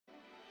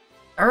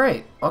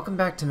Alright, welcome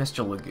back to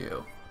Mr.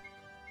 Lagoo.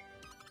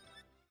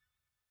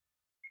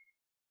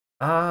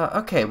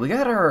 Okay, we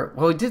got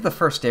well, we did the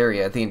first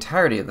area, the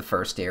entirety of the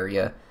first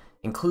area,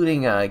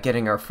 including,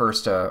 getting our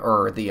first,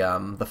 or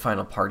the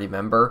final party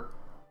member.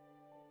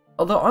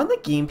 Although on the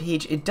game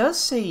page, it does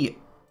say,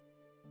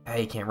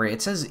 I can't read,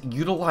 it says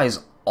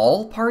utilize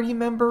all party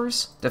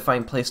members to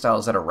find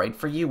playstyles that are right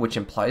for you, which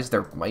implies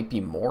there might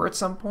be more at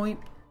some point.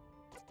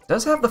 It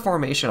does have the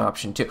formation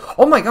option, too.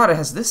 Oh my god, it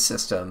has this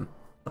system!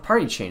 The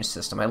party change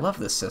system, I love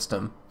this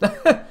system.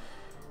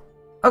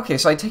 Okay,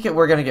 so I take it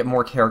we're gonna get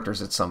more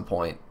characters at some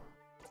point.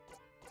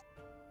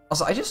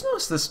 Also, I just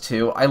noticed this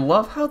too. I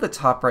love how the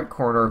top right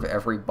corner of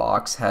every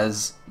box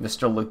has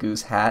Mr.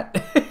 Lagoo's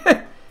hat.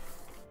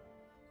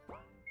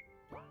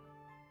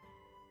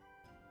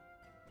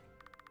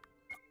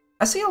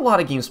 I see a lot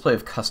of games play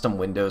with custom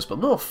windows, but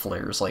little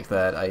flares like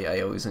that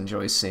I always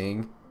enjoy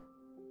seeing.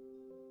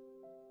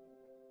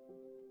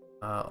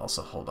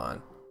 Also, hold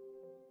on.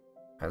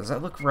 Does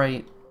that look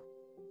right?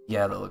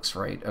 Yeah, that looks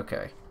right.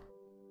 Okay.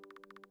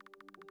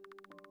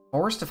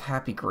 Forest of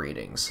Happy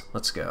Greetings.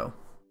 Let's go.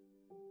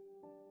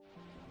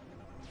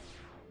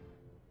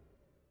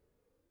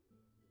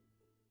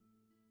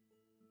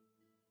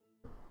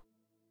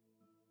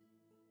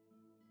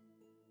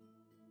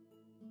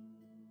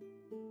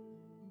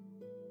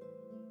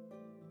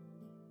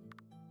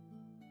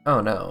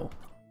 Oh no.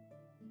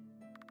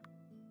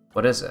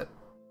 What is it?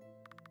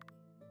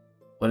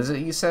 What is it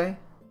you say?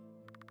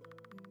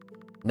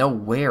 No,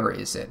 where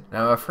is it?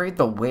 Now, I'm afraid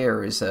the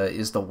where is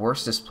the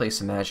worstest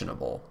place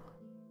imaginable.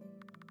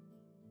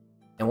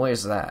 And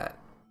where's that?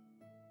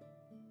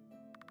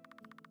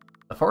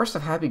 The Forest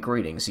of Happy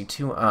Greetings. You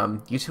two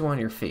on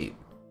your feet.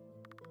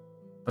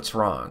 What's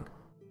wrong?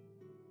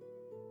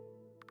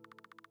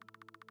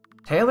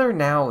 Taylor,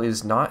 now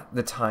is not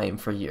the time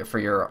for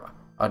your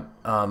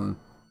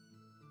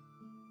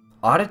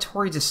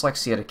auditory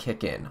dyslexia to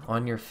kick in.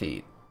 On your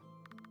feet.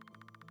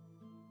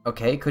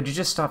 Okay, could you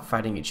just stop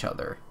fighting each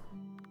other?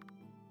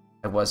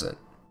 I wasn't.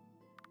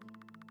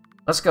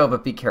 Let's go,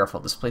 but be careful.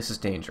 This place is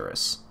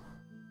dangerous.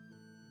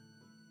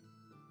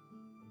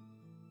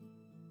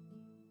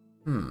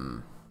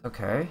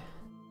 Okay.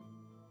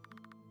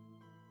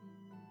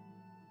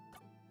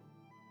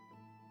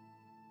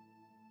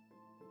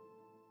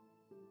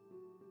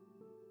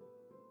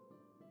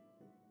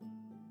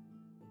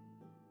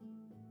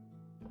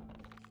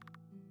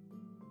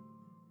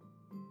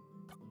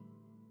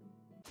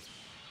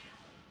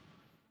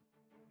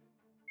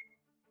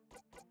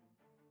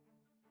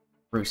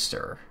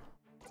 Rooster.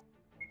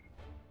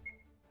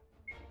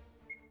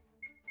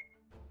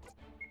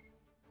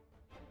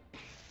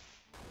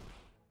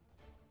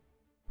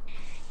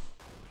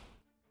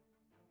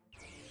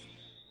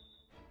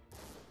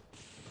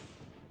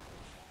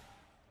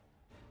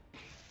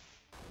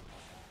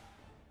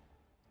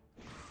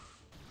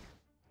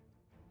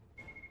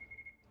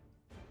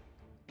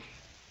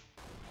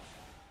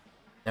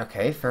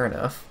 Okay, fair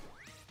enough.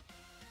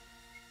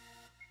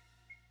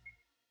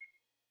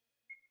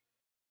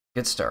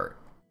 Good start.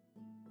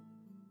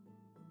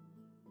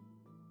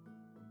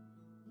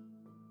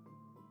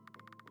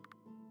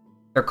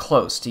 They're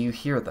close. Do you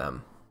hear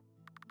them?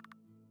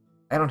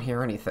 I don't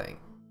hear anything.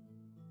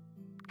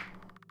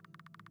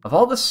 Of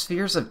all the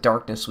spheres of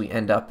darkness we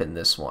end up in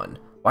this one,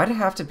 why'd it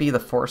have to be the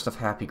Forest of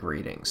Happy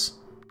Greetings?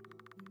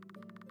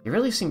 You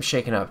really seem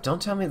shaken up.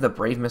 Don't tell me the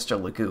brave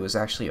Mr. Lagoo is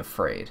actually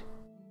afraid.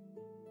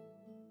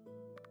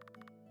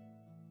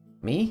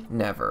 Me?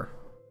 Never.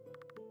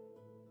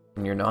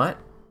 And you're not?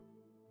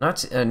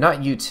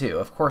 Not you too.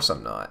 Of course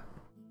I'm not.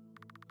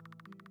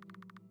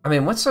 I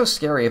mean, what's so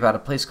scary about a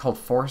place called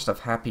Forest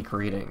of Happy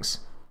Greetings?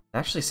 It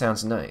actually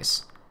sounds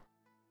nice.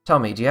 Tell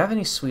me, do you have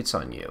any sweets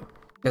on you?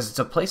 Because it's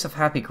a place of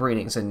happy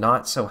greetings and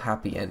not so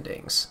happy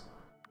endings.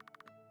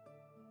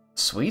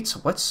 Sweets?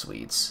 What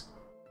sweets?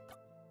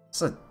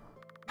 It's a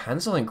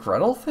Hansel and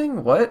Gretel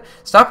thing? What?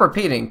 Stop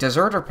repeating.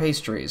 Dessert or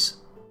pastries?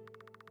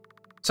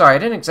 Sorry, I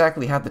didn't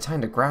exactly have the time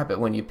to grab it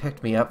when you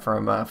picked me up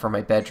from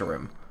my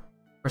bedroom.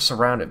 We're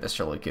surrounded,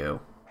 Mr. Lagoo.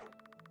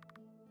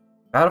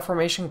 Battle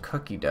formation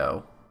cookie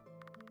dough.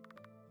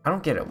 I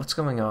don't get it. What's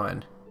going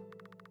on?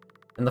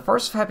 In the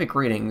Forest of Happy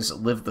Greetings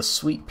live the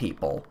sweet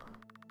people.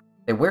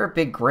 They wear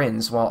big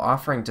grins while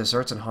offering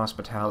desserts and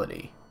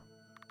hospitality.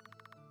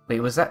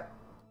 Wait, was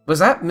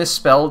that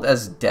misspelled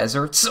as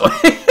deserts?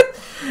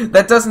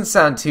 That doesn't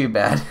sound too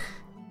bad.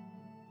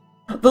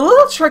 The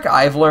little trick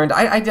I've learned,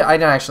 I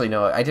didn't actually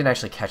know it. I didn't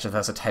actually catch if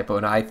that's a typo,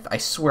 and I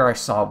swear I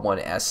saw one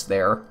S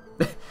there.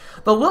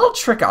 The little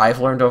trick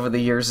I've learned over the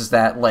years is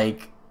that,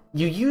 like,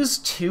 you use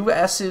two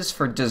S's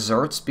for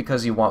desserts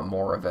because you want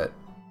more of it.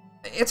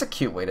 It's a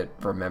cute way to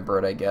remember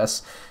it, I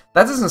guess.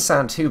 That doesn't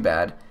sound too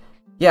bad.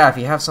 Yeah, if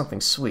you have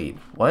something sweet.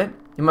 What?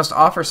 You must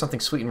offer something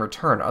sweet in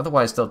return,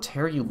 otherwise they'll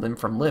tear you limb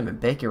from limb and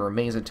bake your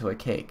remains into a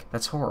cake.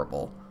 That's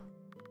horrible.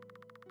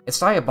 It's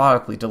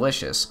diabolically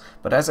delicious,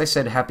 but as I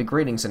said, happy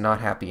greetings and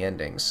not happy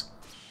endings.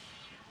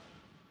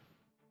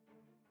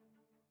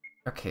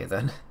 Okay,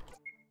 then.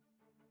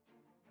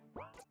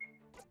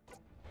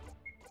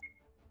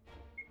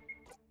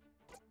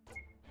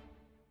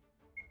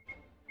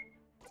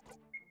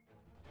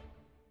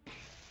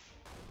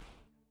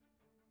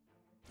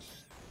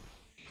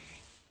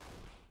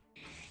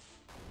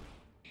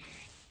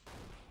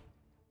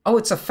 Oh,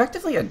 it's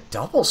effectively a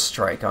double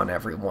strike on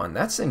everyone.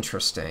 That's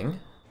interesting.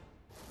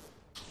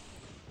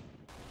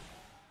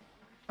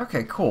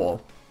 Okay,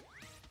 cool.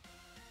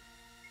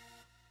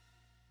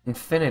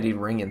 Infinity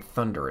Ring and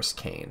Thunderous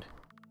Cane.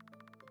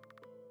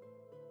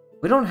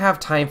 We don't have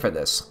time for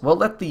this. We'll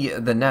let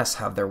the Ness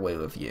have their way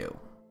with you.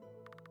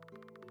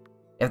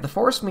 If the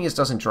forest maze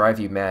doesn't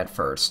drive you mad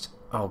first...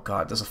 Oh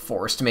god, there's a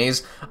forest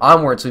maze.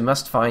 Onwards, we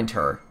must find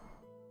her.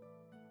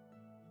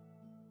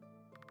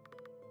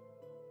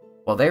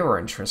 Well, they were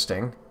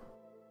interesting.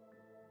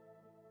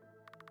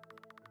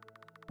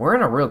 We're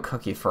in a real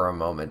cookie for a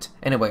moment.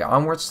 Anyway,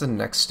 onwards to the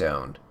next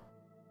stone.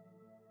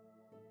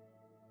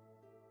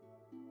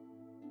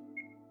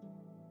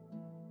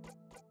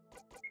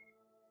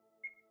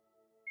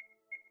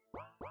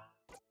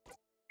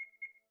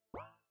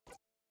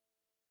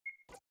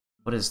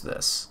 What is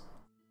this?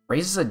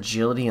 Raises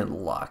agility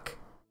and luck.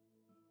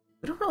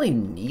 We don't really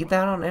need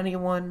that on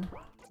anyone.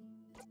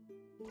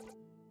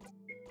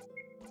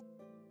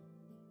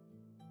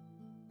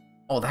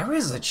 Oh, that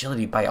raises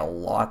agility by a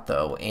lot,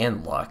 though,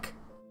 and luck.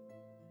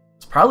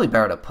 It's probably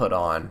better to put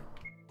on.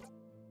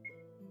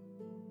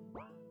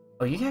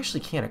 Oh, you actually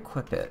can't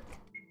equip it.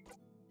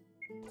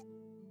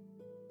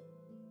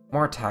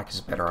 More attack is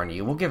better on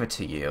you. We'll give it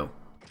to you.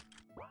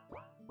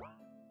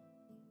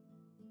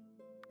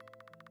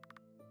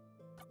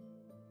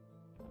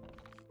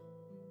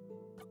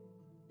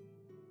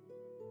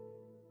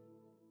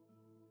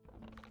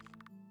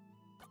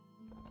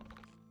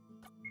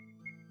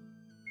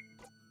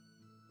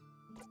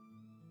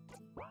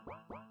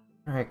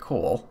 Alright,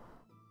 cool.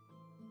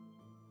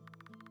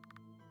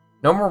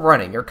 No more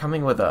running, you're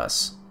coming with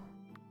us.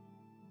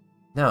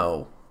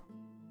 No.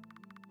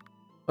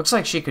 Looks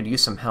like she could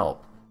use some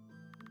help.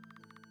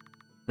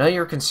 No,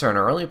 your concern,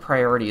 our only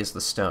priority is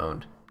the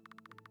stone.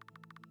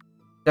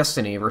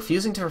 Destiny,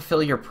 refusing to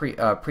fulfill your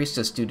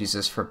priestess duties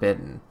is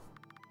forbidden.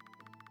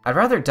 I'd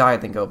rather die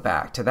than go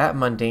back to that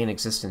mundane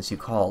existence you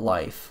call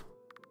life.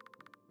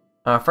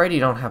 I'm afraid you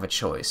don't have a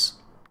choice.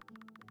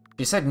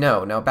 She said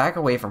no, now back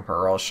away from her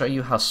or I'll show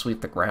you how sweet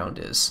the ground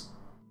is.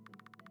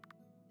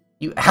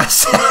 You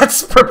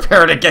assets,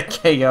 prepare to get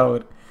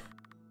KO'd.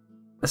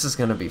 This is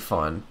gonna be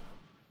fun.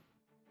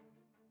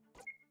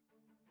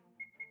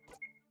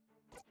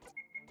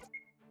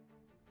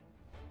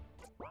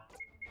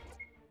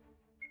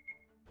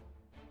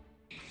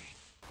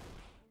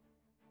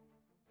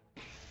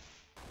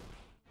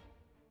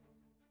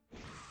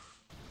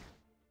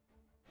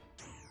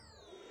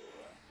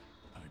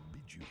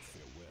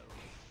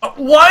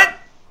 What?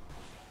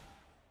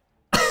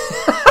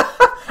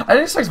 I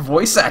didn't expect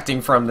voice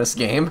acting from this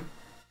game.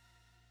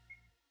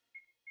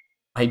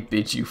 I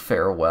bid you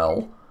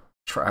farewell,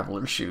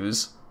 traveler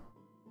shoes.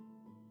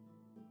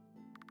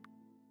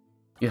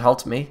 You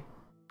helped me?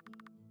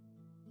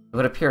 It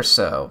would appear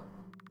so.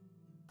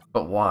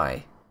 But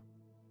why?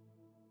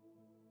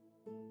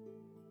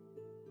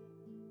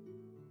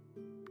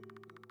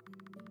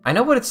 I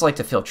know what it's like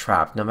to feel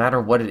trapped. No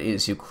matter what it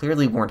is, you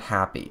clearly weren't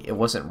happy. It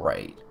wasn't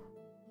right.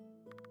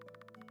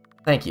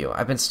 Thank you.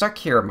 I've been stuck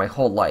here my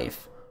whole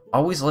life,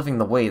 always living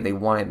the way they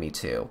wanted me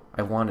to.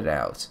 I wanted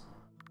out.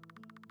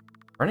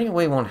 Running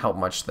away won't help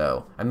much,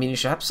 though. I mean, you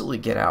should absolutely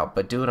get out,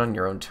 but do it on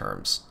your own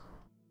terms.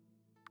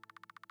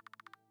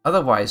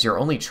 Otherwise, you're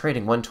only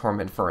trading one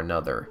torment for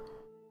another.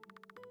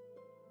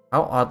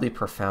 How oddly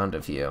profound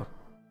of you.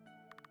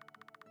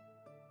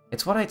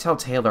 It's what I tell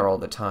Taylor all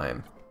the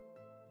time.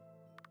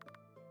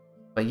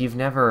 But you've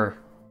never...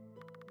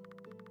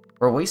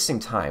 We're wasting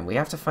time. We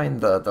have to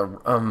find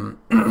the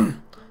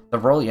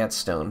Roliet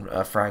Stone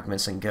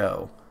fragments and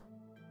go.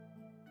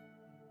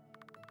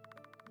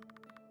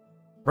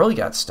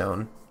 Roliet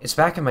Stone? It's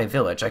back in my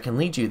village. I can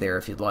lead you there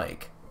if you'd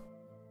like.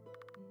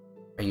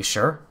 Are you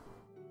sure?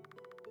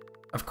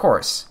 Of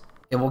course.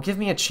 It will give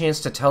me a chance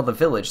to tell the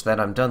village that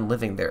I'm done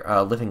living there,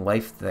 living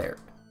life there.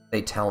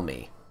 They tell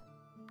me.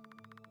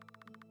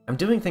 I'm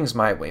doing things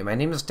my way. My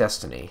name is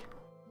Destiny.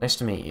 Nice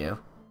to meet you.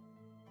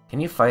 Can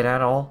you fight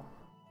at all?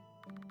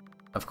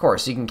 Of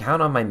course, you can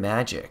count on my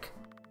magic.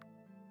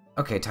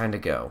 Okay, time to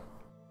go.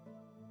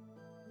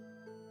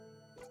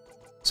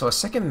 So a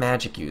second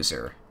magic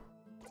user.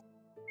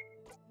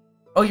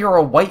 Oh, you're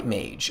a white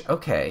mage.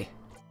 Okay.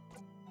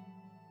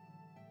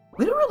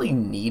 We don't really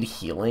need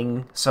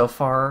healing so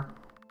far.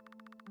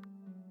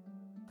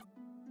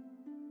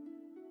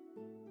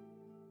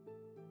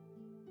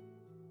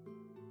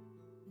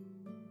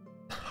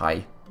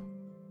 Hi.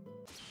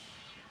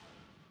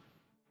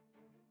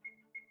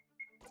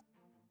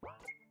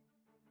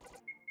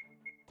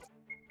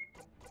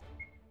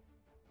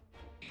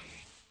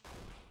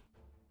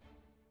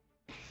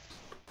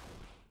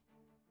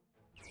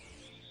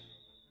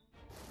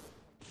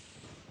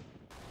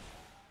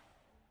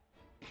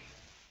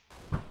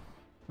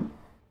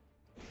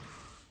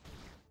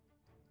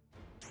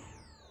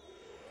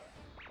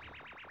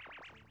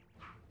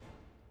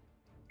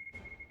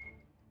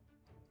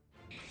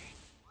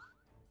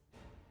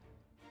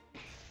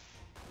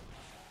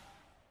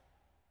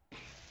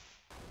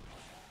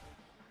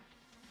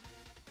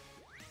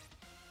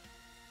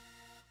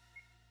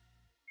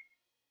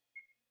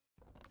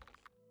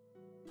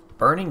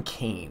 Burning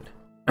Cane.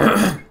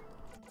 I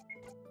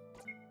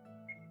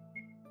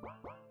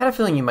had a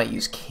feeling you might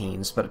use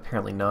canes, but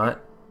apparently not.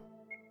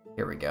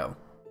 Here we go.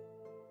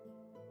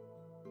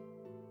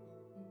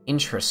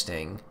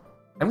 Interesting.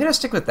 I'm gonna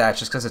stick with that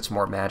just because it's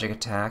more magic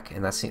attack,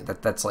 and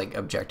that's like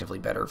objectively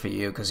better for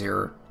you because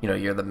you're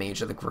the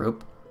mage of the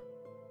group.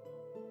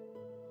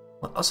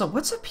 Well, also,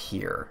 what's up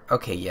here?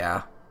 Okay,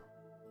 yeah.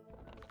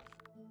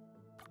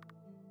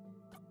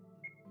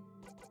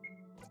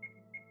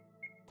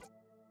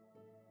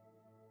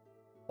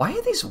 Why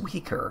are these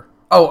weaker?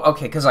 Oh,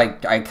 okay, because I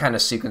kind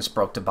of sequence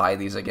broke to buy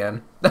these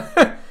again.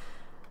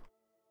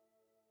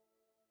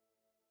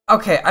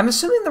 Okay, I'm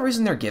assuming the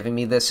reason they're giving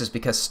me this is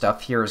because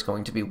stuff here is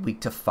going to be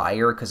weak to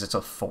fire because it's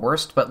a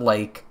forest, but,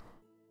 like,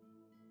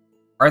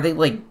 are they,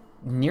 like,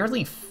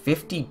 nearly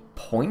 50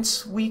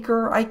 points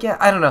weaker, I guess?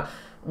 I don't know.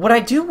 Would I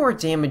do more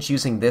damage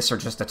using this or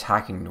just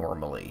attacking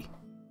normally?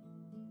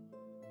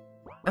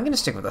 I'm gonna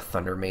stick with a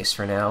Thunder Mace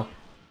for now.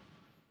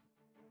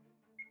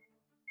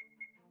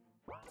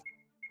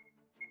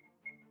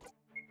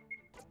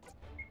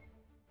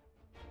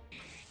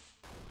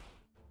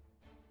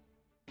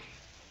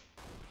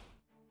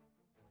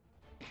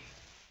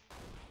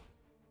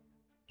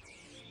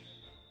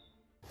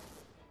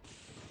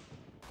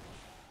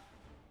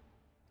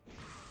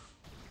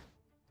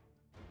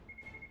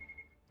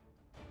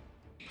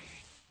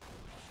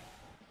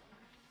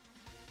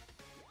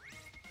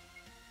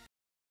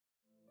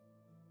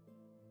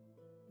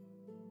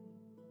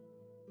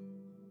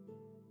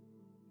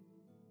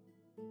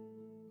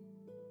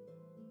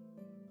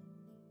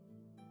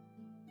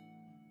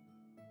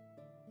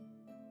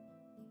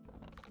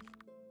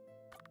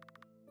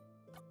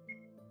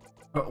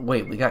 Oh,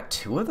 wait, we got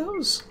 2 of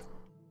those?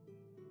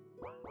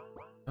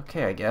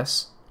 Okay, I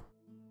guess.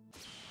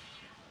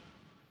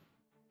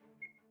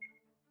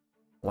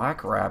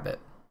 Black Rabbit.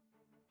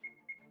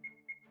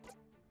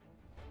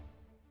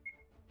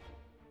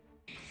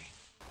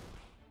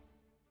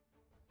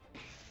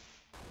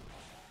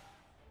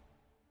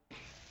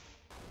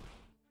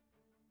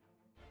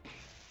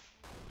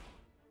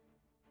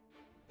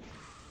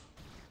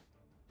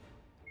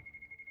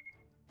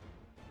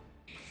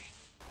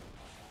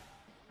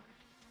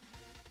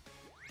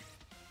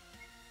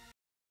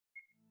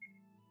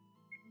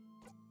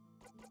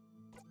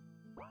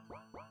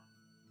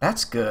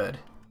 That's good.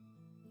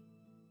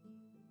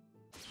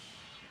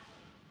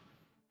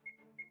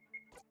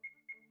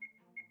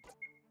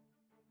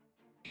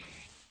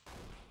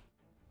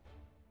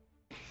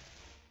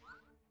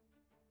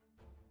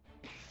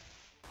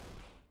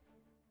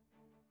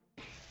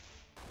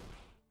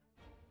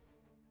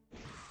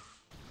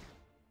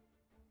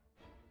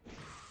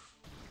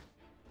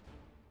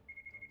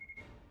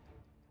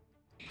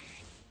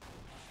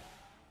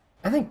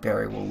 I think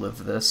Barry will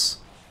live this.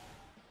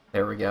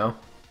 There we go.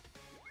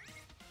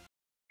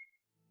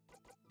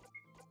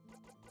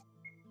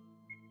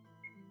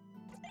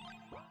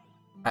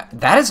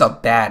 That is a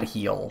bad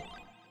heal.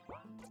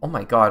 Oh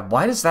my god,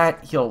 why does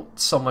that heal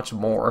so much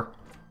more?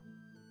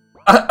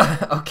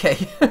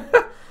 Okay.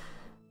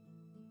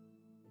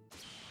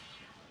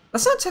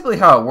 That's not typically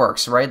how it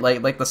works, right?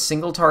 Like the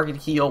single target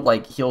heal,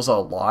 like, heals a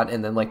lot,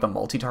 and then, like, the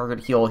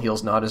multi-target heal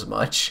heals not as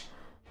much.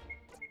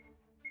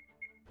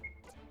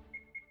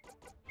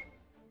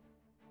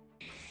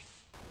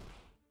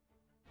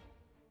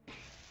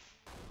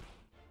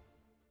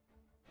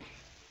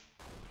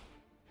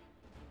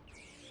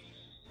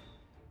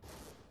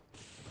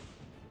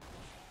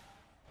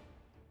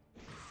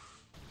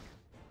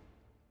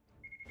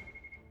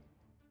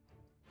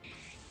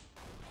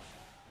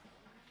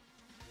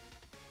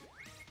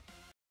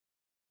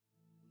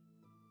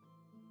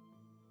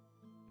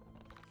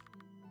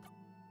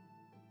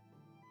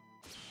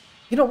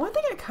 You know, one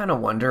thing I kind of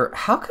wonder,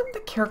 how come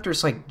the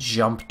characters, like,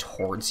 jump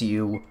towards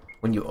you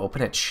when you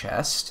open a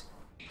chest?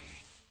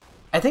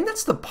 I think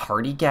that's the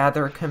Party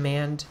Gather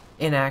command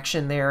in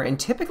action there, and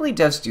typically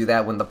does do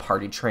that when the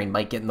party train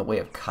might get in the way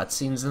of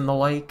cutscenes and the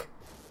like.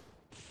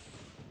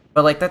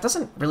 But, like, that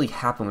doesn't really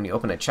happen when you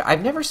open a chest.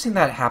 I've never seen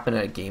that happen in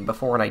a game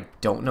before, and I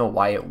don't know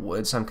why it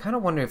would, so I'm kind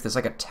of wondering if there's,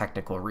 like, a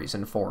technical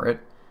reason for it.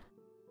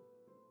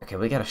 Okay,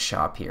 we got a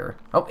shop here.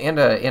 Oh, and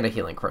a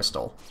healing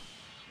crystal.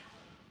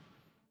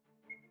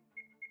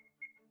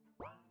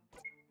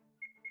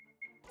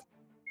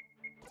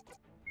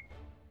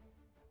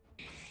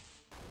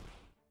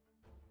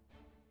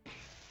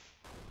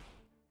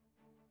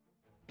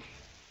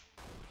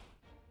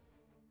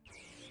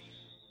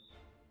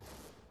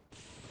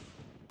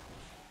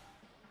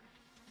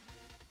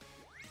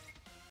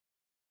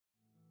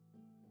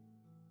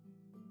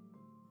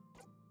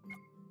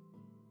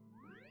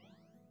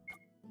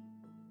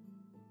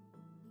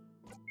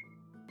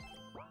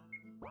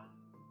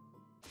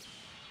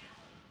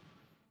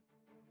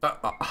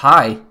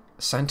 Hi,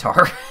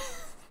 Centaur.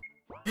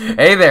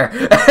 Hey there.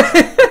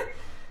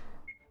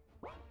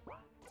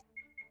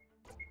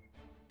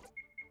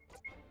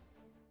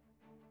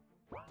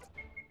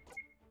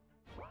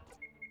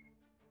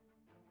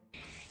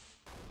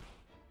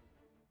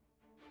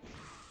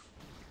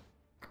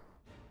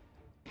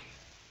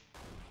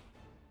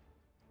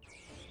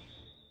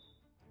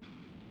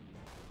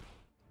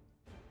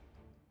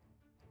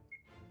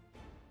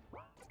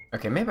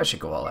 Okay, maybe I should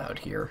go all out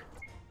here.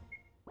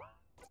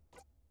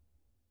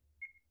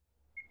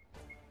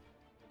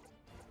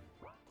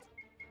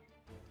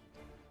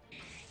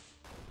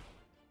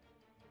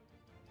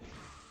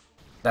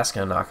 That's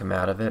gonna knock him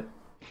out of it.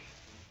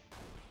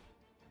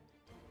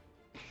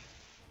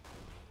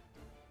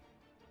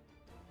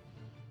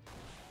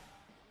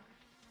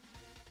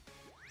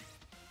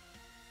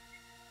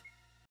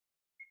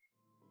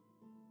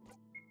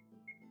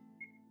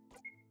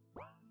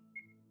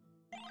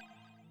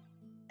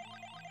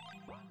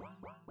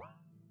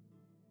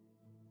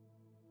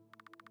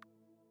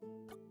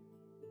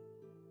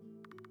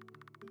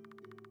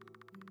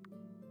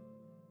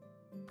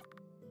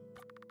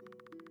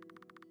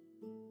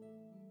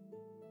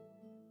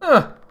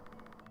 Huh.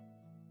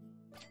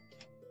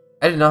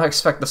 I did not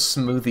expect the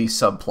smoothie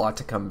subplot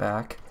to come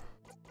back.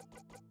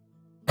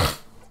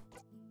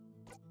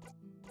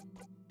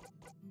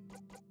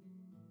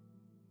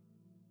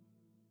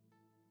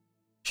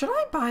 Should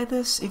I buy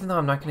this, even though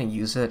I'm not going to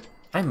use it?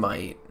 I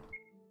might.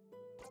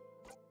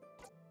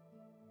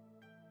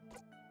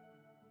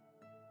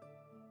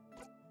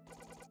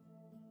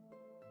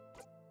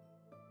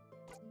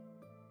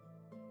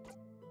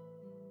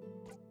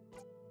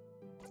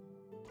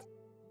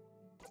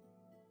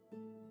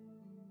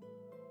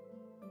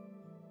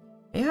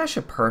 Maybe I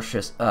should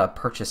purchase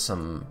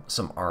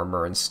some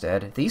armor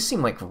instead. These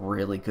seem like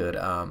really good.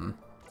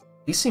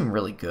 These seem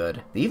really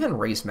good. They even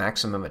raise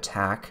maximum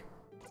attack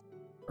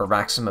or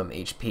maximum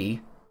HP.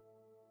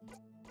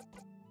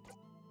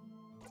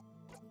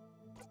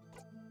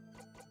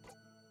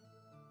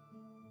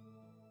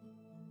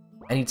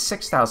 I need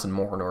 6,000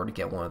 more in order to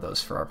get one of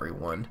those for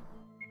everyone.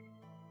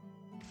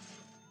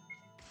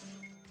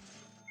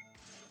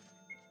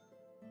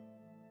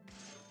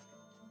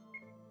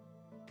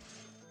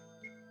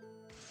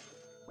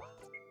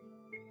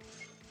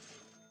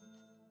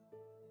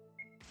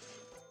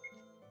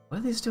 What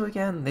do these do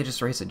again? They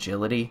just raise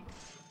agility?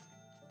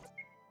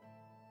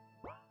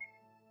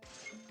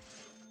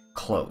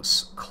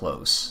 Close,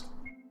 close.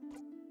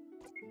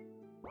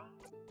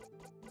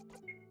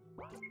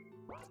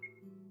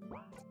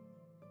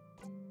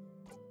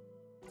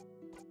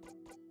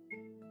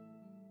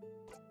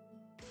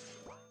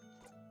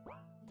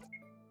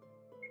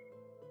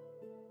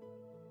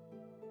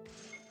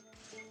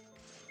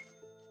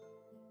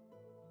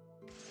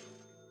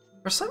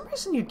 For some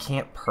reason you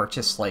can't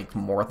purchase, like,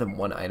 more than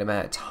one item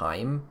at a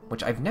time,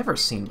 which I've never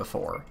seen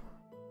before.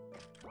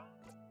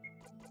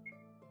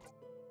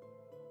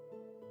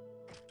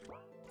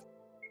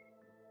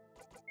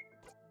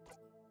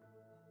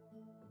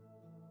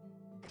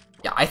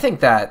 Yeah, I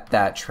think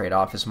that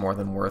trade-off is more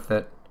than worth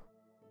it.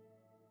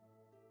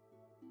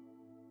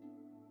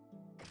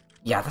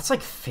 Yeah, that's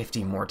like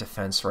 50 more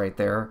defense right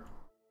there.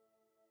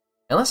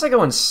 Unless I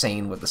go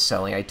insane with the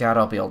selling, I doubt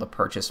I'll be able to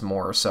purchase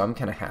more, so I'm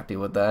kind of happy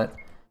with that.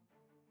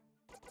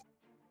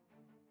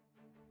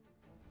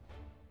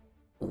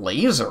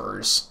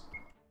 Lasers?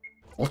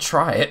 We'll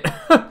try it.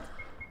 I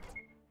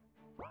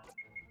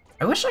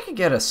wish I could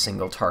get a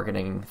single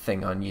targeting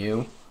thing on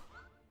you.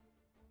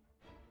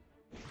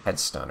 Head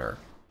stunner.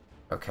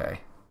 Okay.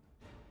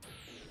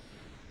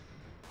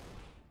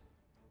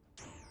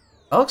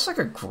 That looks like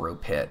a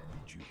group hit.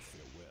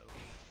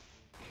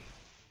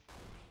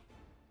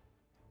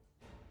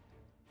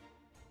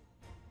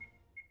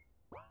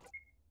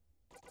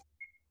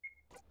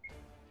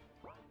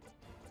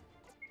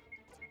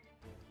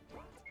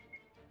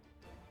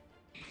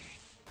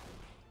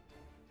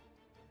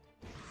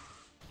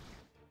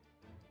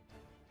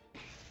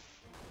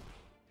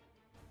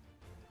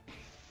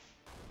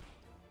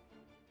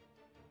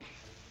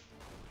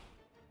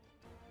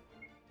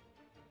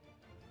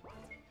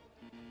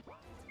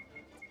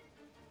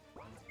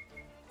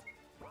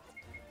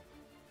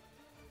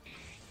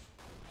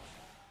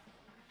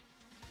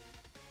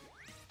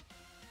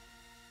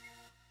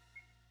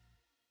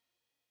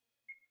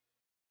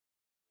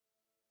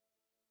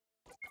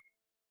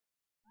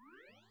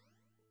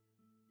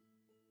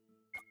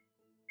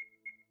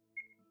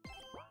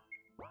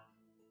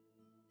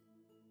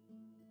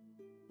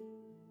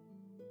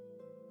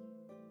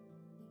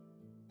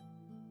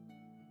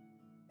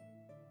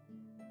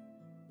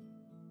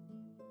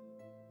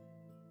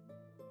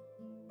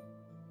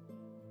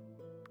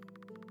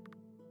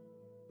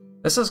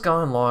 This has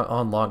gone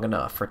on long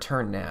enough.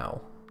 Return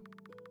now.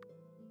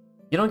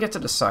 You don't get to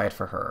decide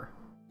for her.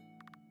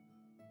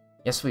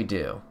 Yes, we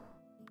do.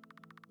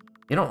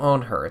 You don't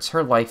own her. It's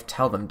her life.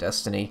 Tell them,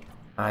 Destiny.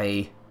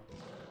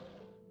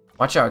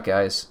 Watch out,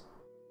 guys.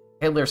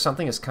 Hey, Lear,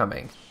 something is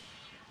coming.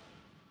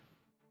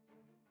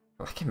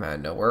 I came out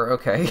of nowhere.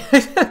 Okay.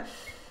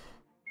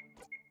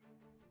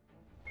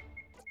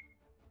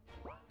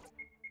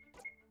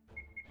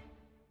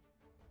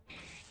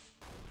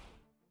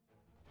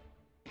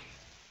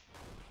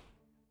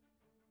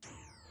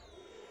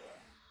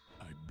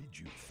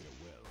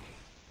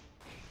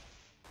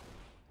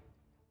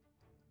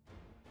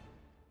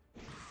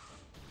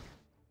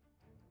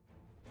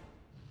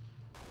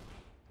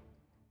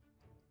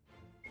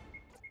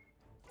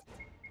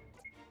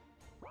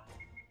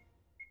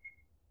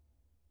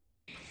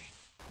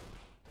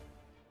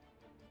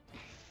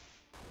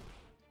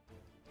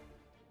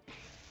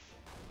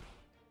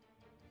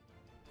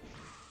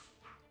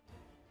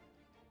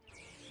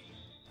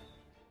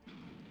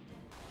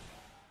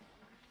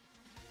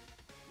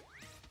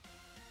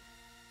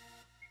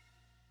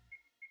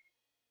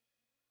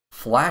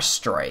 Flash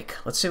Strike.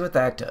 Let's see what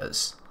that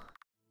does.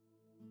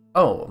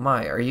 Oh,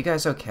 my, are you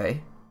guys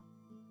okay?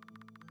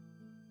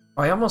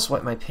 Oh, I almost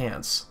wet my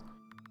pants.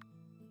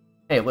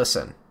 Hey,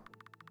 listen.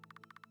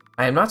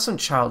 I am not some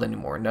child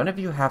anymore. None of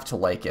you have to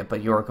like it,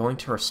 but you are going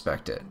to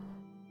respect it.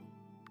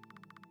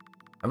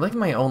 I'm living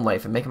my own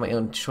life and making my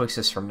own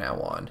choices from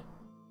now on.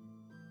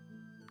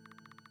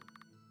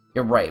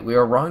 You're right, we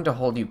are wrong to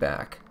hold you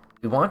back.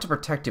 We want to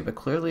protect you, but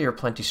clearly you're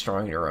plenty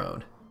strong on your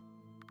own.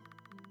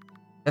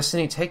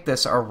 Destiny, take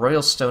this. Our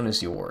royal stone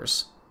is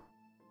yours.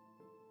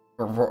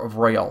 Or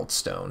royal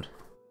stone.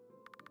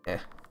 Eh.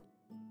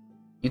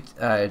 You,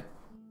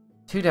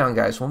 2 down,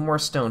 guys. 1 more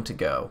stone to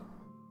go.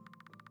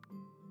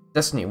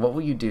 Destiny, what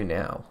will you do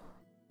now?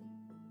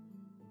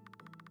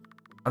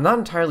 I'm not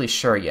entirely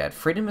sure yet.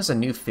 Freedom is a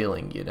new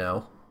feeling, you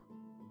know.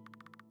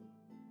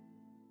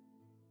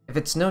 If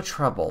it's no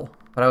trouble,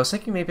 but I was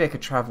thinking maybe I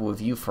could travel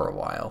with you for a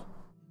while.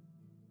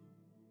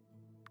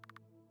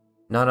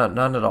 None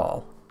at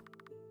all.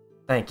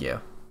 Thank you.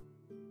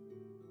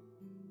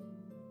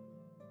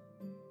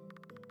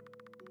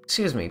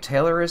 Excuse me,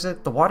 Taylor, is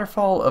it? The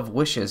Waterfall of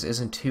Wishes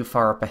isn't too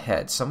far up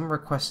ahead. Someone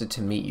requested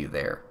to meet you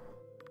there.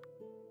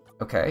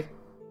 Okay.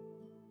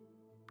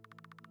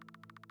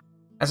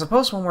 I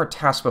suppose one more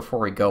task before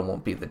we go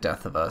won't be the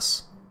death of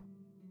us.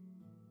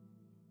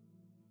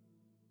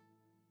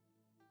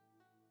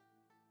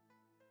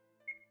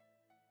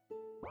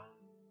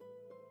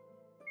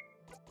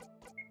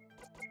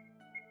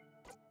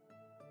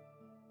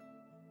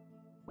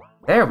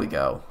 There we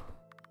go.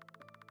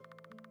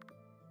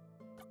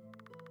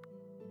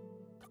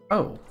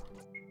 Oh.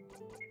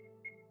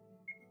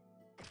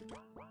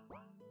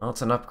 Well,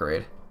 it's an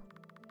upgrade.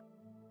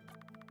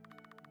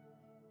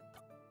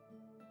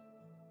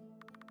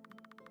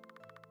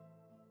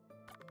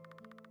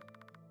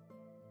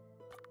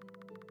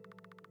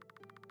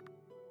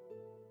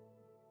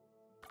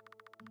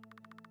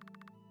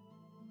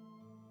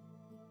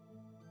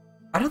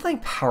 I don't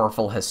think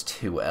powerful has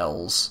 2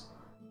 L's.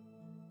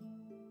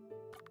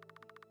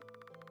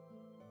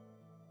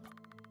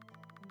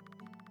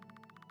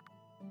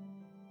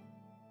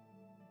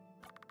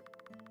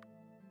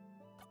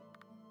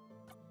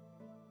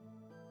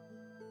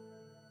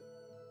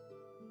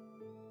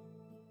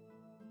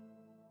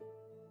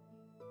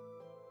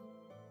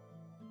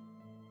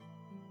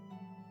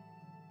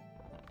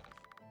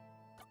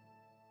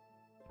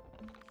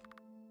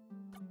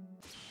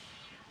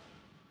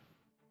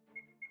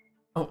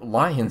 Oh,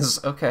 lions,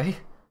 okay.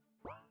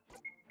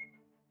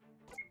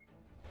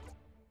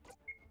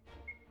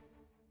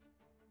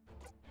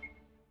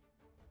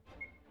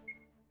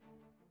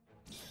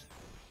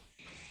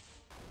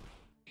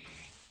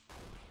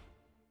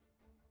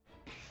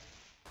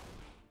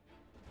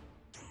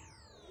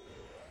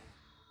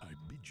 I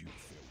bid you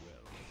farewell.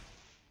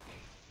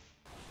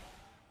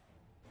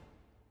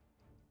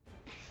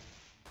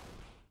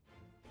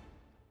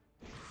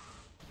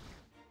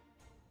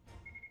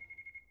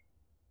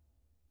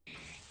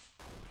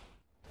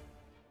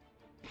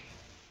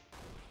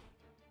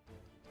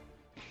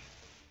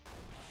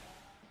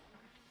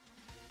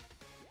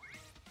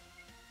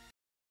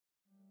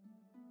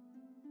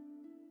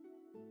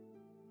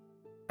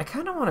 I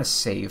kind of want to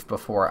save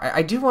before...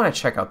 I do want to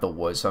check out the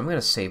woods, so I'm going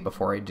to save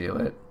before I do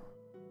it.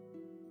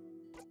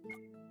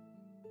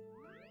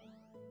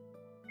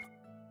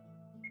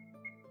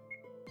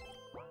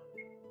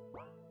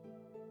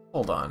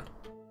 Hold on.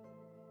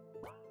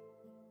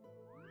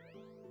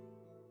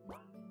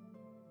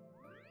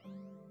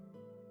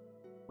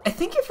 I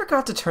think I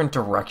forgot to turn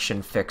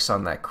direction fix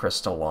on that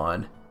crystal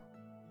on.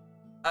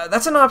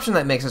 That's an option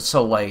that makes it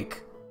so,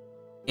 like,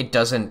 it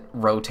doesn't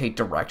rotate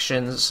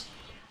directions.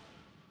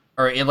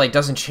 Or it, like,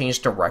 doesn't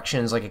change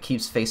directions, like, it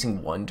keeps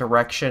facing one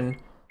direction.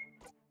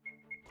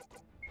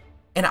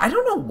 And I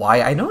don't know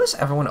why, I notice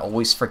everyone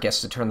always forgets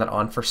to turn that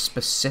on for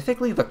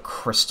specifically the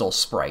crystal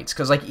sprites,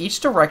 because, like, each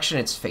direction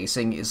it's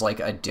facing is,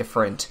 like, a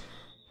different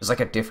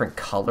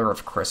color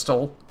of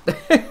crystal.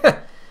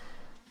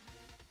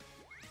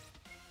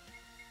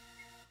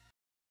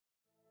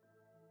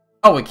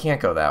 Oh, it can't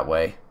go that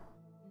way.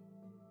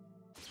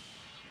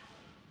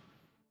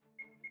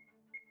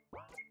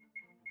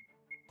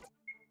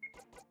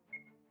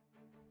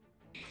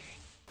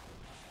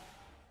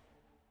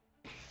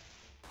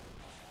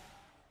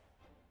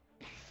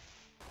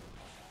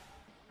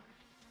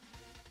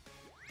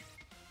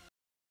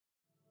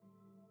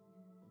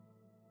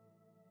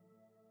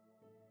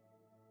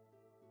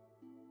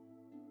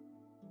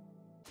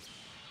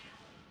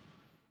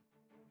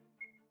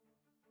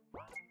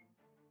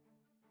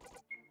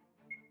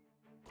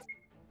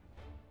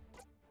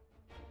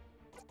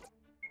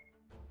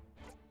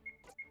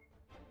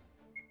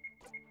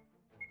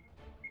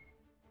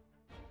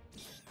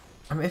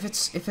 I mean, if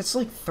it's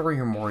like 3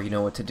 or more, you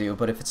know what to do,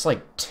 but if it's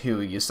like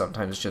 2, you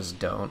sometimes just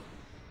don't.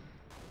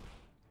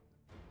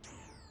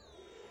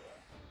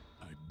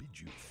 I bid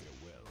you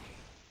farewell.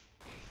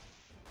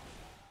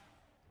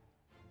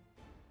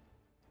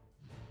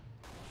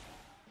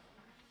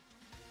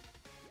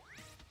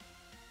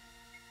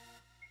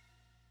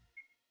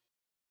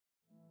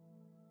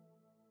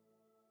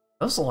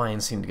 Those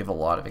lions seem to give a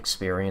lot of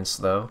experience,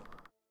 though.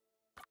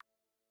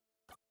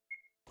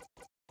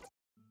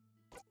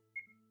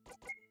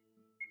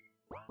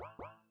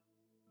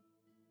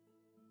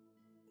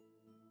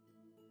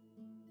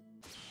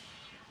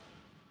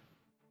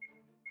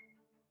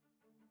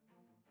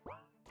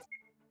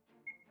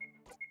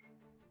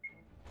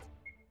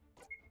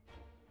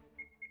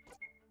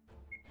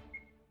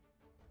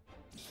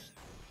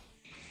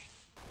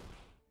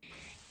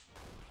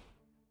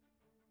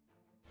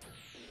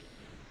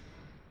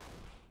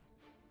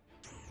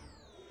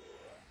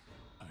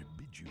 I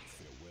bid you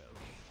farewell.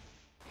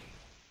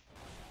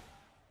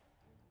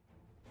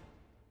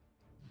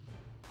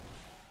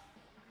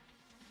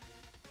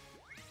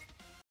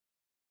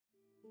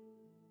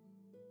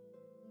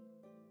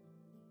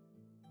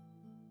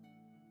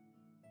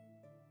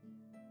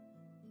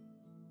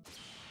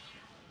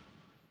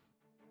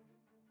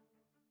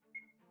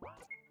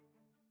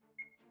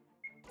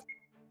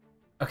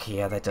 Okay,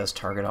 yeah, that does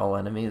target all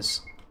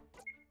enemies.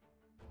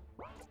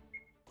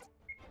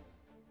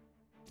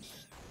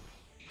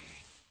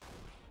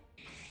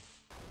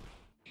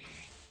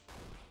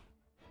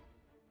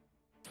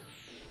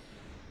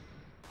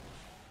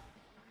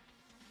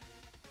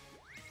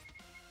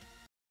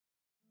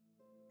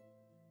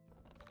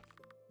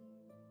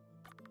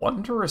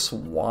 Wondrous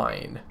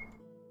wine.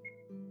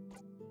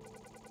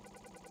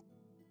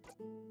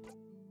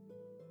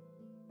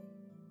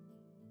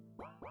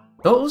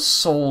 Those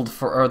sold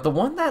for, or the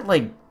one that,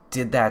 like,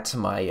 did that to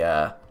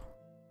my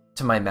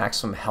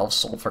maximum health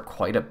sold for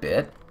quite a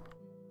bit.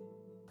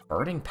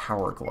 Burning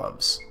power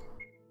gloves.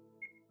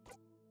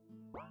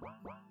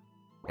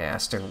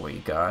 Aster, what you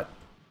got?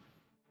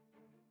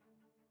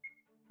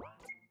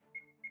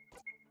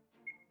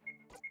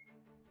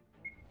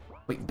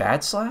 Wait,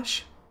 bad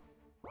slash?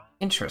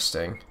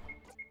 Interesting.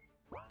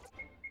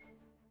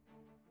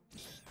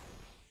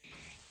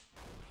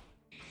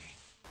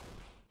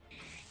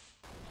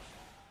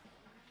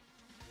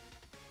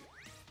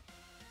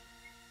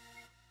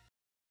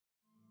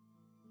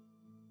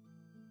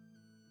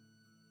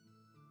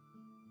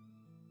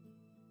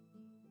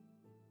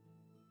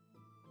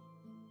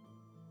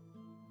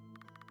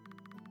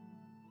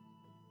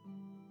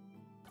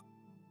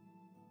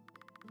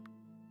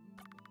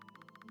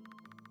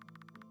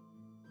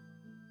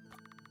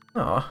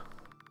 Aw.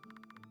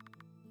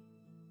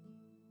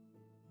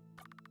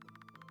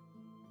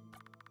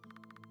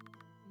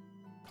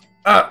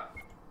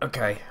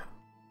 Okay.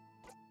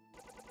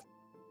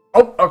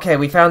 Oh, okay,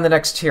 we found the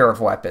next tier of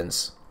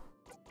weapons.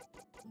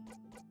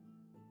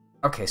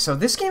 Okay, so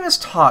this game has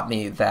taught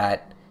me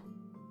that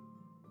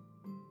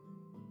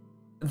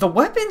the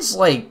weapons,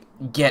 like,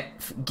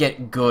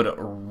 get good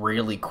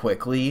really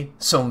quickly,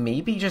 so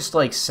maybe just,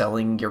 like,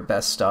 selling your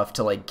best stuff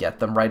to, like, get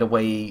them right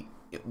away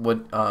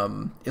would,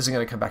 isn't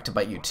gonna come back to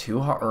bite you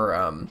too hard,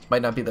 or,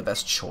 might not be the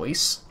best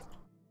choice.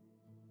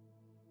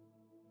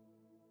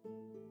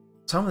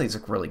 Some of these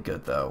look really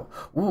good, though.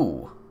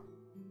 Ooh.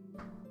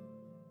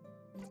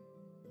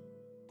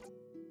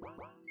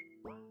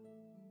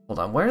 Hold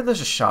on, where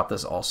there's a shop,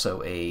 there's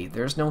also a...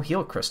 There's no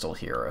heal crystal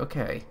here,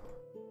 okay.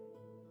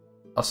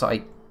 Also,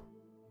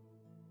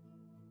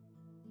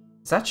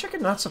 Is that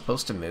chicken not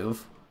supposed to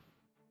move?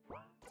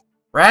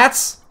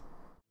 Rats!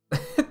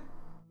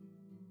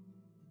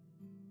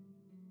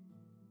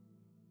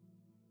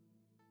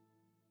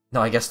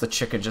 No, I guess the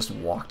chicken just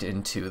walked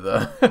into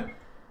the...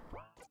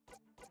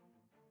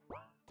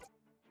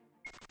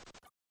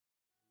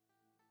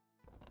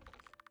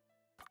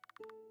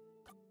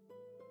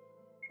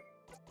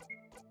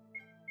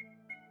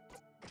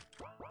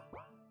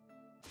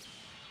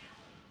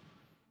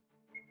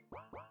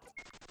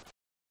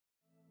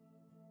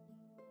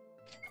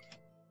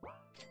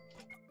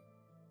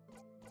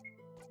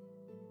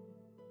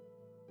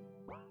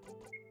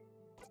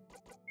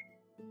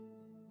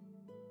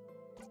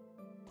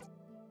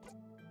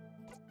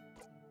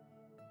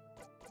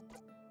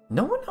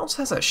 No one else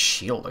has a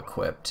shield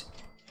equipped.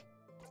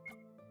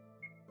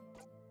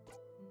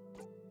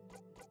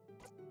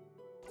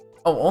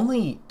 Oh,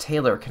 only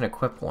Taylor can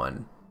equip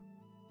one.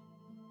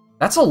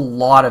 That's a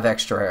lot of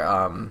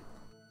extra,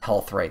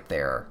 health right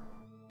there.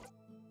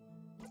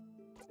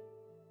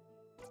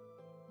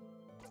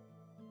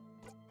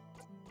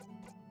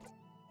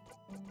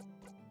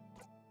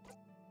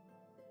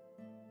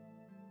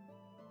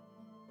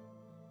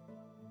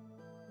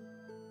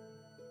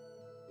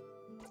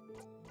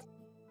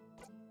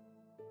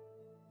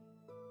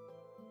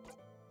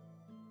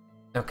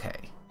 Okay.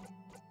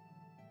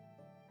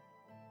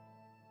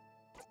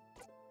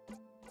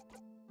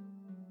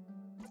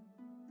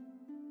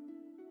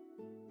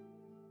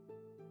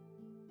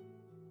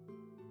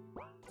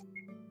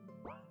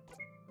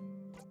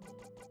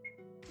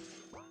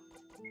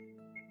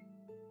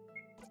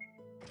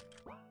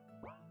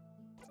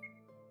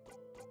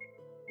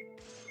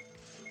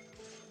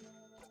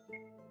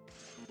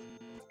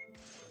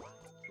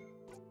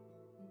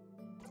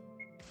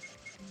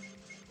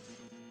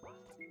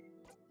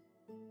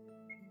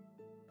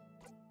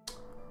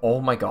 Oh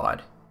my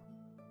god.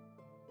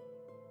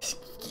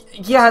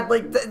 Yeah,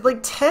 like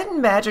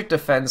 10 magic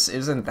defense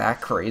isn't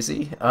that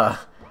crazy. I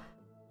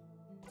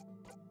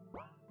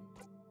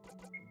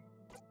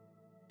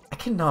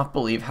cannot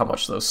believe how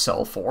much those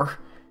sell for.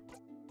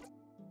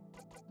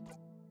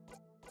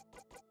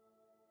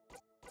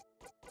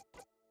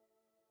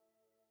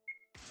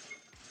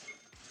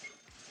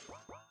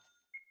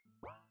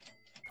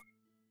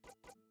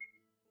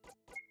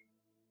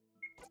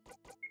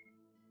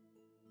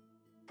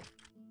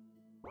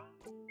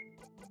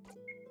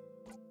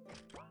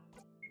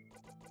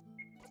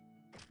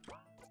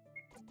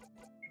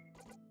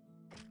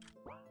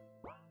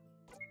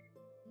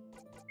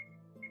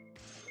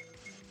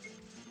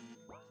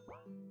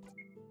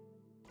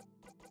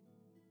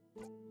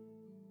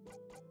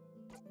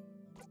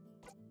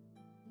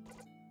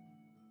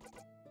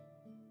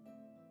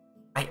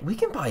 We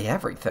can buy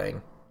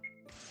everything.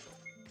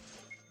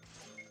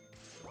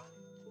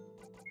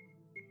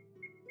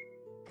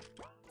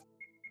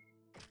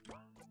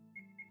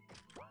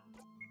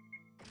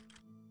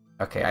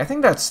 Okay, I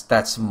think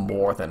that's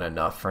more than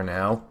enough for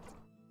now.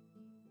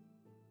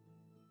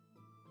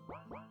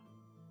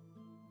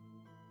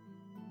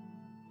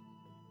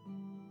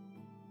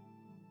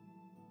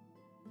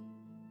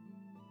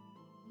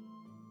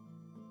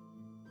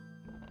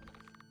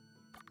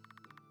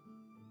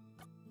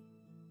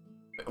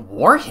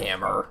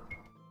 Warhammer?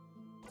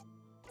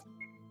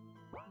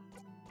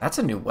 That's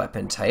a new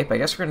weapon type. I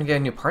guess we're gonna get a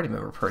new party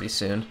member pretty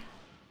soon.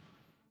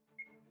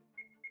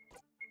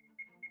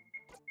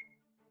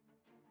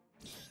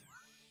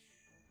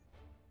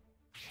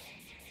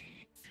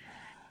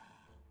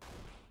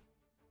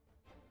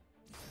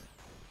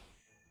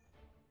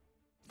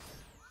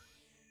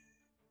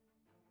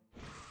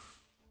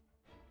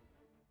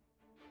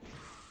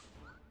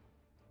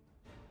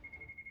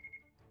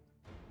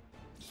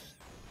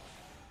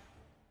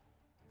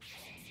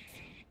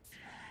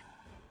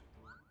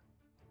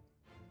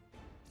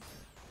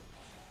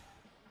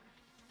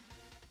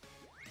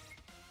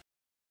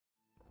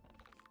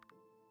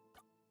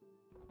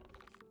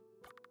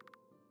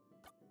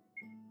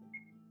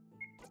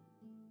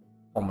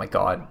 Oh my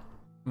god.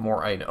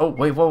 More item. Oh,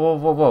 wait, whoa, whoa,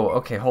 whoa, whoa.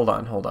 Okay, hold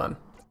on, hold on.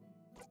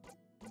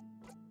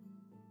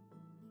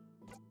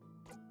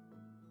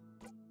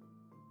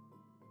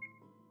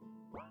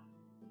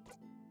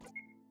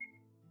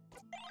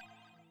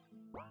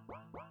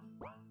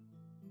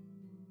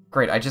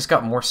 Great, I just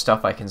got more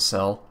stuff I can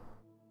sell.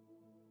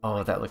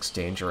 Oh, that looks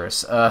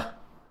dangerous.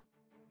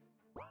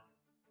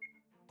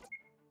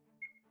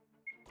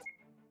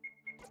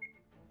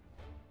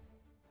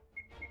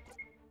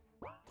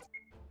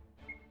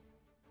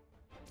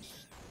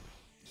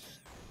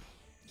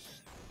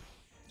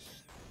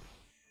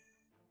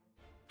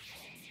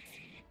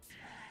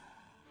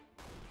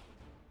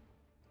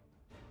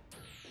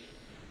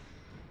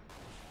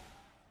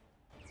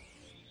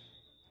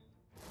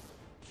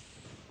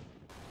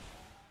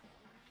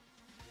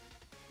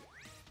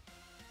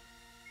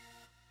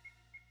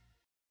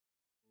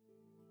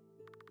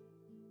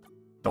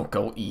 Don't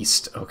go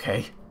east,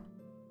 okay?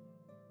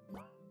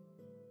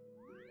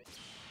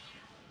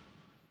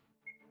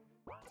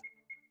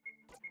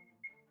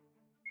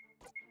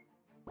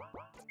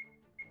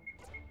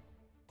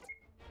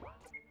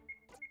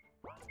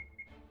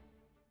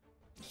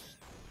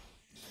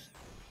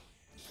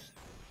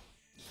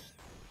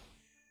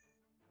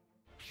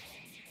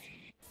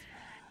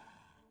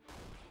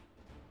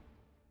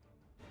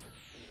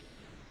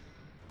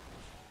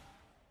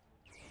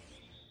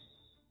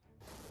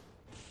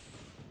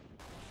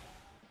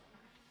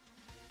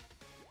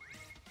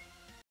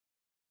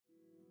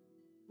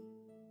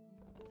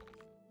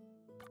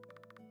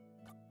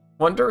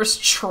 Wondrous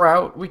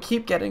Trout. We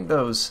keep getting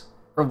those.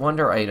 Or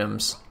wonder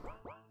items.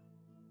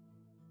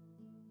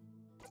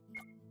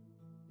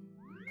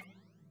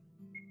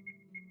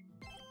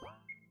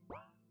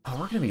 Oh,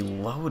 we're gonna be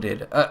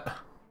loaded.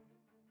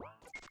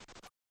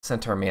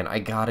 Centaur Man, I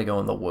gotta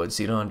go in the woods.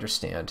 You don't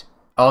understand.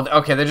 Oh,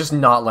 okay, they're just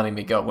not letting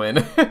me go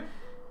in.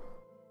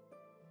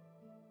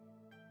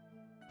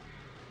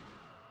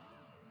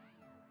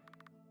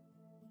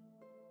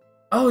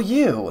 Oh,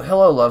 you!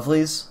 Hello,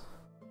 lovelies.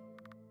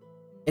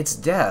 It's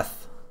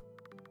Death.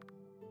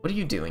 What are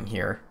you doing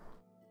here?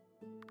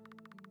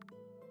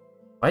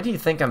 Why do you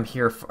think I'm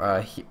here?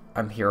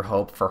 I'm here,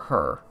 Hope, for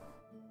her.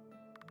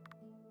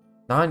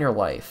 Not in your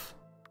life.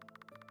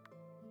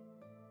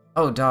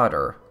 Oh,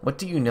 daughter, what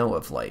do you know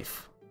of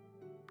life?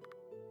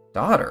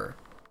 Daughter?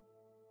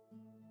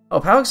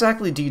 Oh, how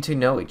exactly do you two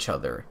know each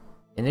other?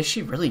 And is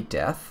she really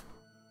Death?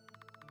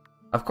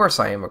 Of course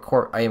I am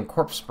I am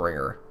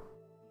Corpsebringer.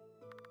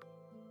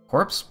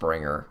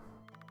 Corpsebringer?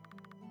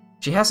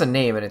 She has a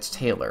name and it's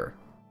Taylor.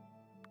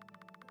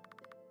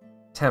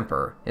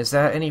 Temper, is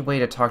that any way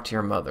to talk to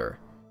your mother?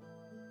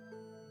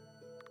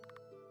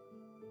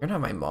 You're not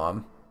my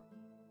mom.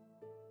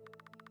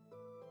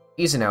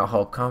 Easy now,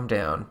 Hulk, calm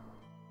down.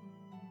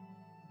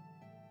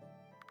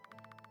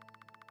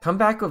 Come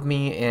back with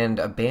me and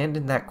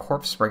abandon that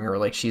Corpsebringer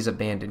like she's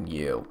abandoned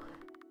you.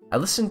 I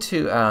listened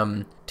to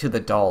the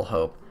doll,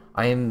 Hope.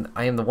 I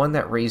am the one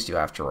that raised you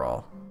after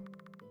all.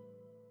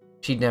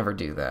 She'd never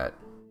do that.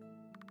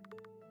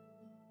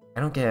 I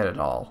don't get it at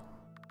all.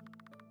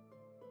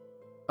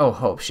 Oh,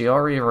 Hope, she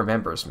already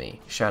remembers me.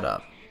 Shut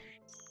up.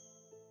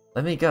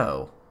 Let me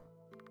go.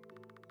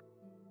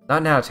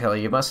 Not now, Taylor.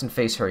 You mustn't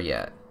face her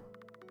yet.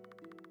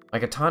 My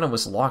katana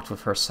was locked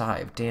with her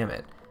scythe. Damn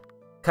it.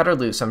 Cut her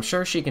loose. I'm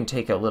sure she can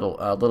take a little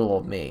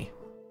of me.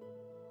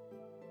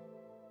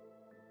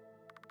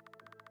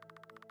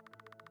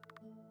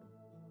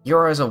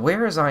 You're as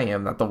aware as I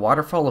am that the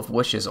Waterfall of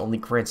Wishes only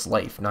grants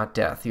life, not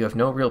death. You have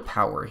no real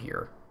power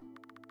here.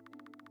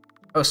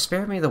 Oh,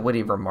 spare me the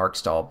witty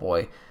remarks, doll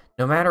boy.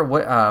 No matter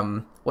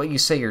what you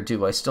say or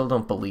do, I still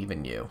don't believe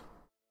in you.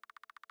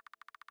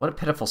 What a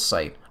pitiful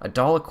sight. A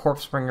doll, a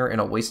corpse bringer, and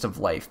a waste of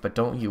life, but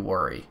don't you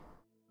worry.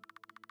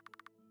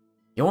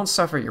 You won't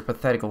suffer your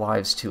pathetic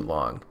lives too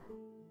long.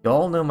 You'll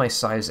all know my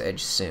size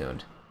edge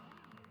soon.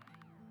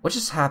 What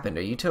just happened?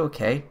 Are you two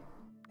okay?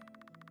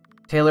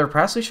 Taylor,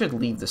 perhaps we should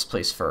leave this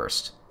place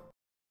first.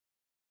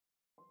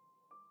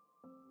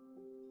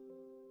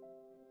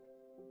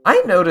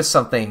 I noticed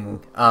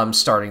something,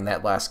 starting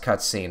that last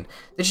cutscene.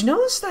 Did you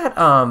notice that,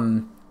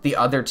 the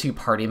other two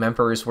party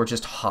members were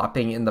just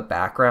hopping in the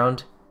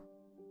background?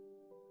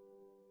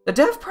 The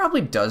dev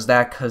probably does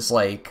that because,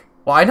 like...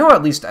 Well, I know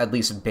at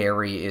least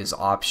Barry is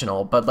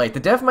optional, but, like, the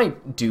dev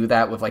might do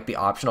that with, like, the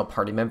optional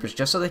party members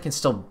just so they can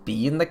still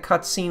be in the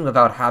cutscene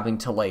without having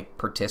to, like,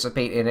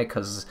 participate in it,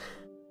 because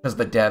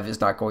the dev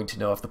is not going to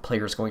know if the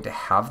player is going to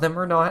have them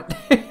or not.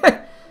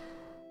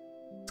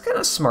 It's kind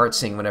of smart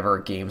seeing whenever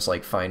games,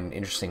 like, find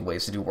interesting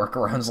ways to do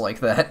workarounds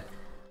like that.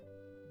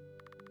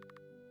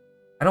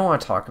 I don't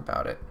want to talk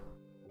about it.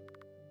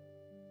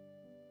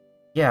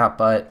 Yeah,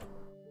 but...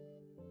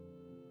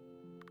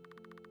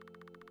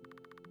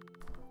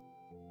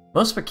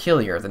 Most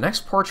peculiar. The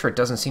next portrait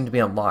doesn't seem to be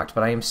unlocked,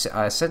 but I am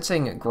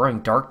sensing growing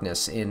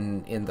darkness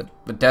in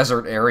the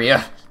desert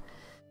area.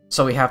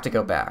 So we have to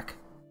go back.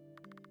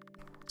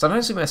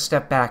 Sometimes we must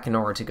step back in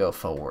order to go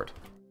forward.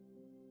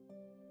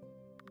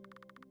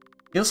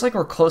 Feels like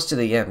we're close to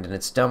the end, and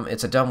it's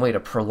a dumb way to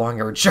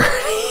prolong our journey.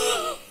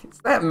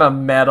 Is that my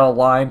meta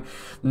line?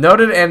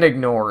 Noted and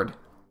ignored.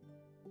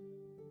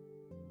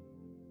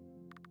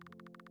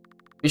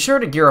 Be sure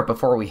to gear up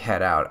before we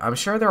head out. I'm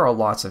sure there are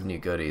lots of new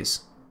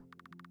goodies.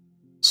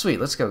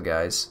 Sweet, let's go,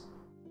 guys.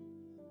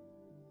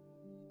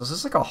 Is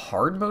this like a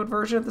hard mode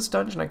version of this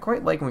dungeon? I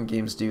quite like when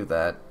games do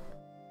that.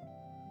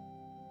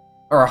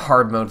 Or a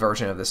hard mode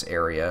version of this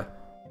area.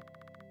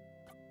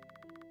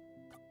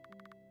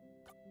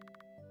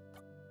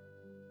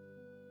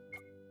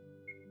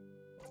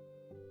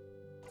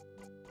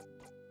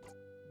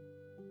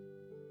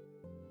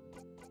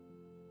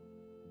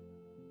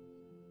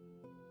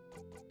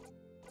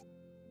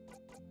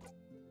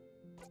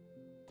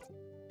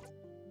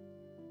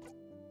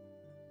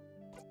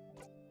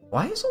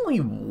 Why is only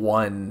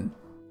one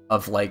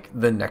of, like,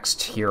 the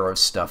next tier of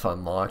stuff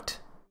unlocked?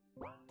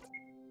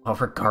 Oh,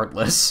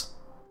 regardless.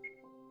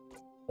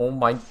 Oh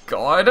my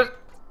god.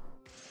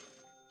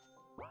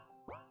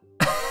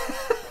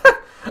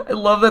 I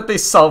love that they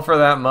sell for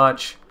that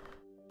much.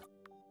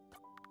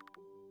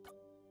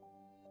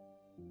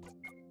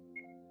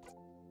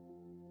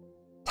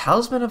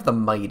 Talisman of the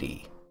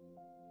Mighty.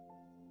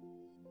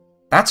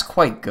 That's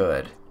quite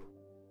good.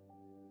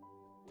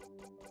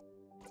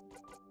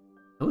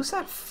 Who's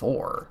that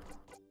for?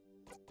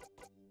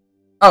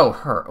 Oh,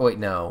 her. Wait,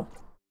 no.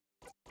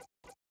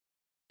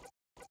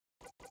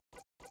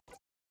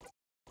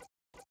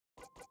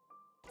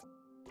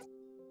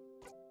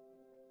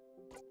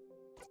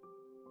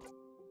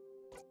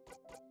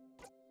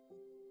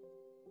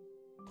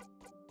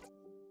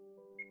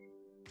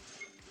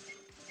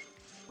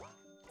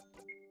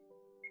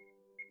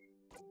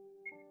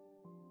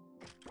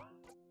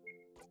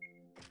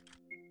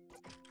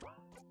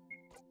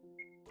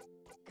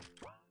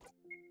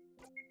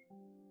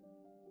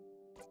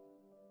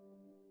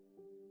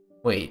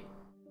 Wait.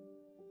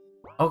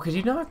 Oh, could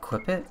you not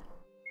equip it?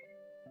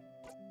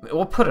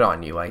 We'll put it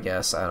on you, I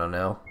guess. I don't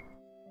know.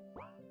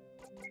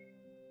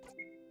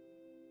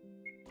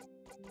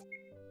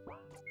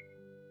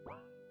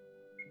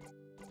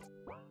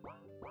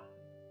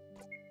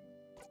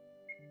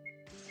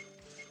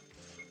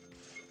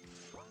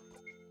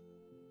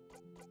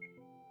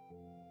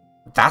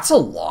 That's a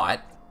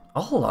lot.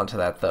 I'll hold on to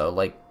that, though.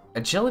 Like,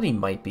 agility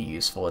might be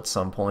useful at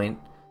some point.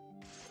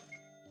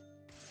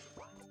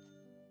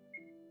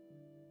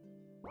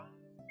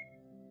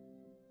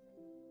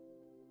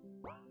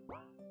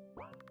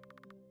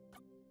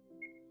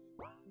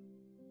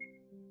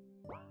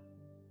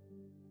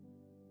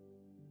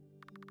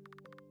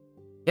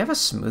 You have a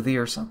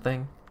smoothie or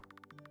something?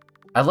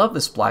 I love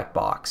this black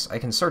box. I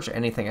can search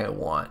anything I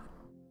want.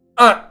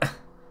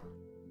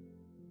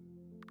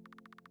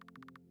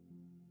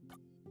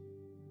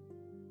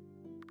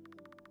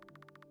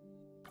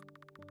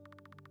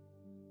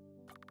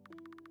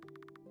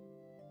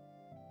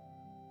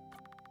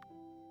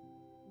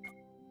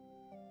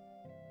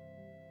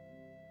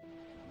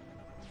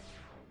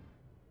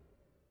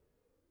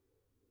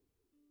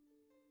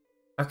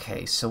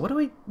 Okay, so what are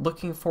we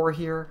looking for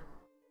here?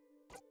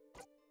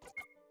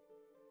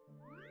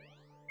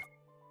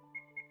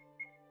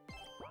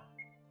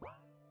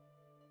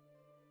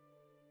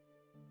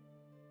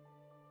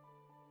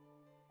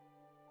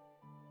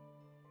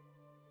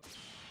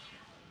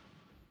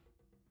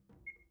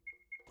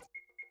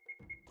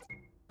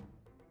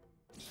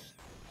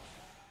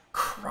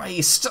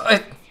 Christ!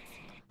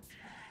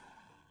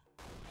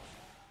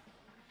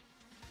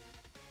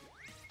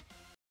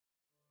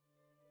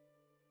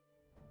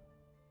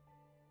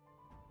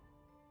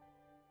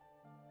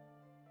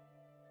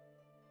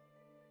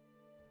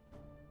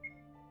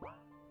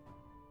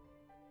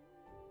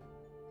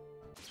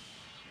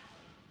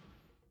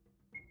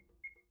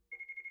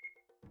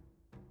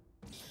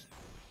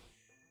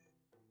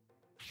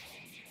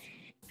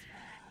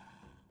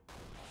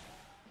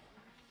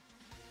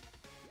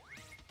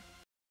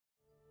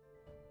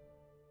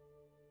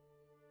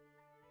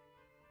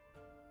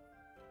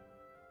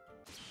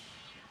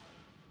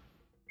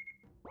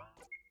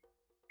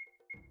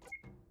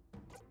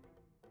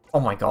 Oh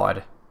my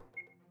god.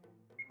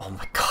 Oh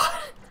my god.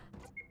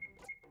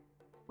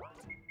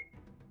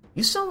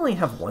 You still only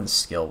have one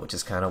skill, which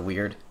is kind of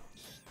weird.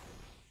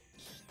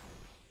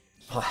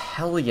 Oh,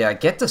 hell yeah,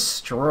 get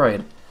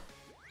destroyed.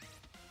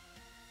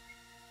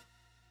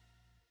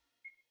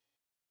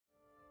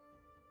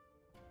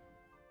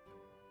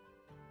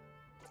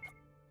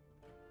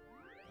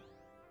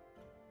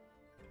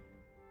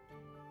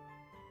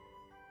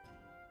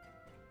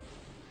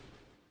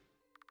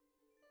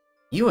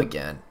 You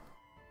again.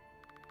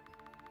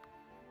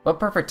 What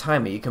perfect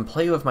timing, you can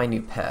play with my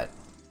new pet.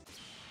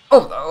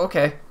 Oh,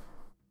 okay.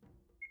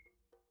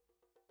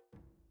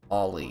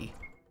 Ollie.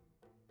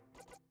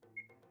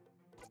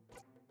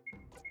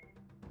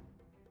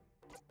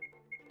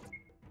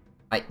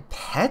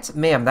 Pet?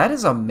 Ma'am, that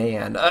is a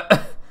man.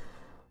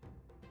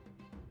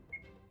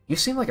 You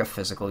seem like a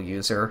physical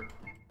user.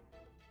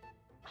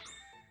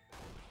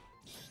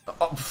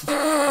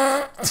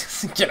 Oh,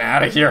 get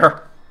out of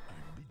here.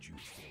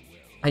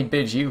 I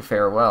bid you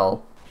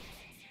farewell.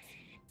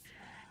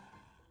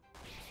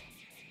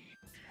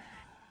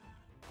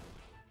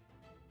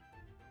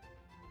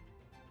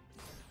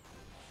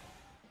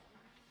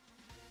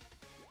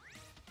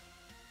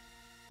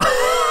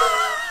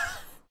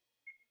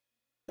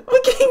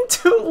 We gained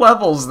 2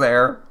 levels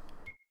there.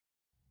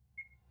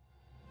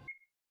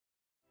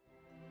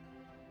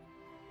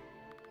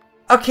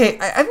 Okay,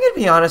 I'm gonna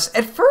be honest.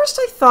 At first,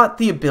 I thought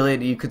the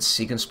ability you could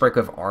sequence break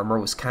with armor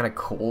was kind of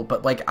cool,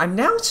 but like I'm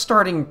now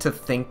starting to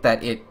think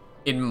that it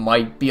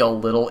might be a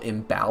little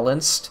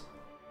imbalanced.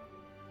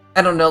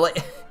 I don't know,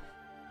 like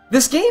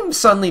this game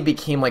suddenly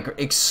became like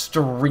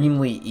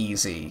extremely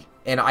easy,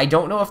 and I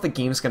don't know if the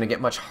game's gonna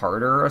get much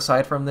harder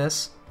aside from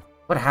this.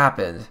 What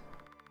happened?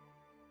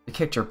 We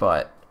kicked your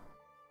butt.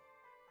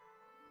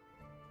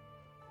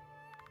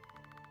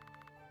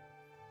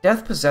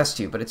 Death possessed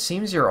you, but it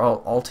seems you're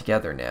all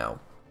together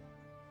now.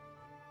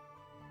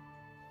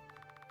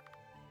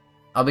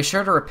 I'll be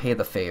sure to repay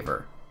the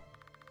favor.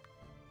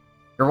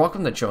 You're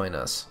welcome to join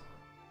us.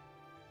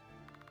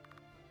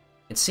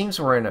 It seems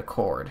we're in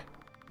accord.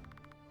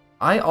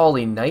 I,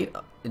 Ollie, Knight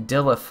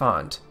de la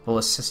Font, will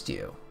assist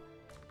you.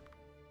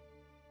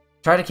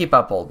 Try to keep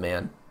up, old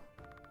man.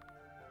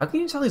 How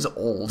can you tell he's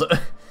old?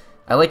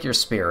 I like your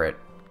spirit.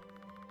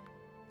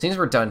 Seems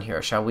we're done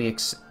here. Shall we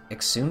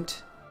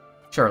exunt?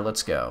 Sure,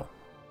 let's go.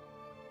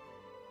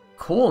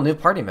 Cool, new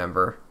party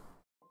member.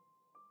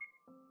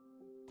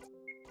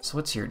 So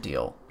what's your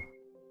deal?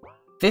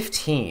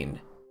 15.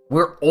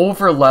 We're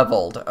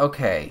over-leveled.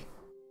 Okay.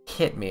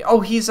 Hit me. Oh,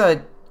 he's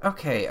a...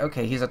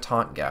 Okay, he's a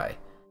taunt guy.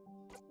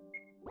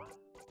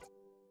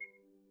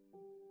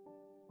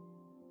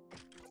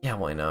 Yeah,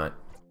 why not?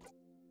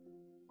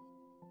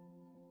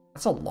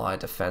 That's a lot of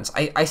defense.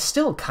 I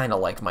still kind of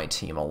like my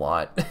team a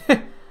lot.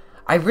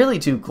 I really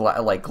do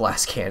like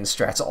glass cannon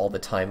strats all the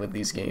time with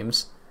these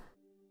games.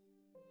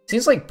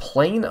 Seems like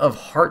Plane of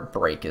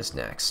Heartbreak is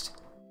next.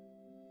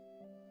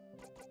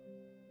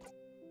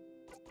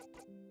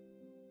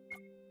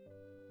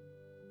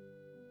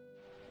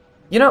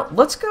 You know,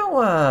 let's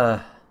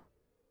go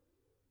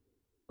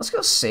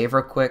save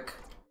real quick.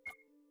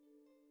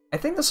 I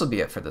think this will be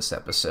it for this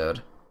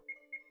episode.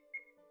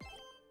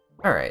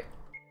 Alright.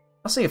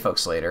 I'll see you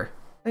folks later.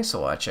 Thanks for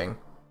watching.